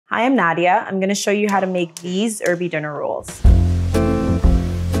Hi, I'm Nadia. I'm gonna show you how to make these herby dinner rolls.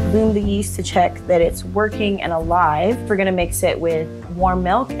 Bloom the yeast to check that it's working and alive. We're gonna mix it with warm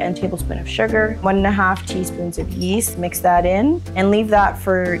milk and a tablespoon of sugar, 1.5 teaspoons of yeast, mix that in and leave that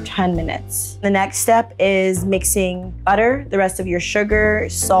for 10 minutes. The next step is mixing butter, the rest of your sugar,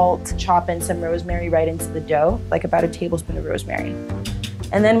 salt, chop in some rosemary right into the dough, like about a tablespoon of rosemary.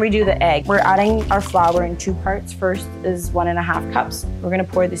 And then we do the egg. We're adding our flour in 2 parts. First is 1.5 cups. We're gonna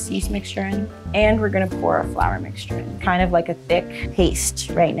pour this yeast mixture in, and we're gonna pour our flour mixture in, kind of like a thick paste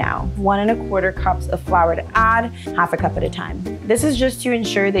right now. 1.25 cups of flour to add, 1/2 cup at a time. This is just to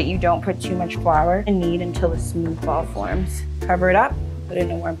ensure that you don't put too much flour and knead until a smooth ball forms. Cover it up, put it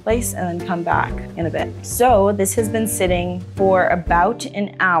in a warm place, and then come back in a bit. So this has been sitting for about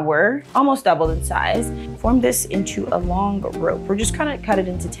an hour, almost doubled in size. Form this into a long rope. We're just gonna cut it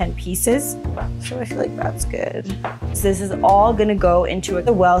into 10 pieces. So I feel like that's good. So this is all gonna go into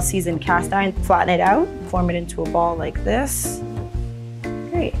a well-seasoned cast iron. Flatten it out, form it into a ball like this.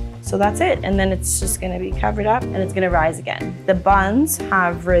 Great. So that's it. And then it's just gonna be covered up and it's gonna rise again. The buns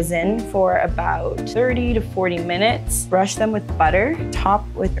have risen for about 30 to 40 minutes. Brush them with butter, top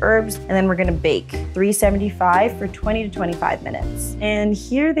with herbs, and then we're gonna bake 375 for 20 to 25 minutes. And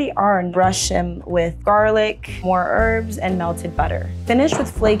here they are, and brush them with garlic, more herbs, and melted butter. Finish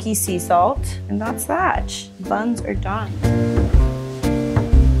with flaky sea salt, and that's that. Buns are done.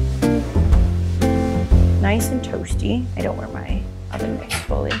 Nice and toasty. I don't wear my oven mitts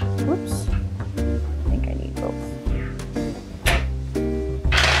fully. Whoops. I think I need both.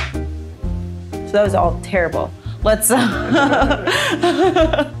 So that was all terrible. Let's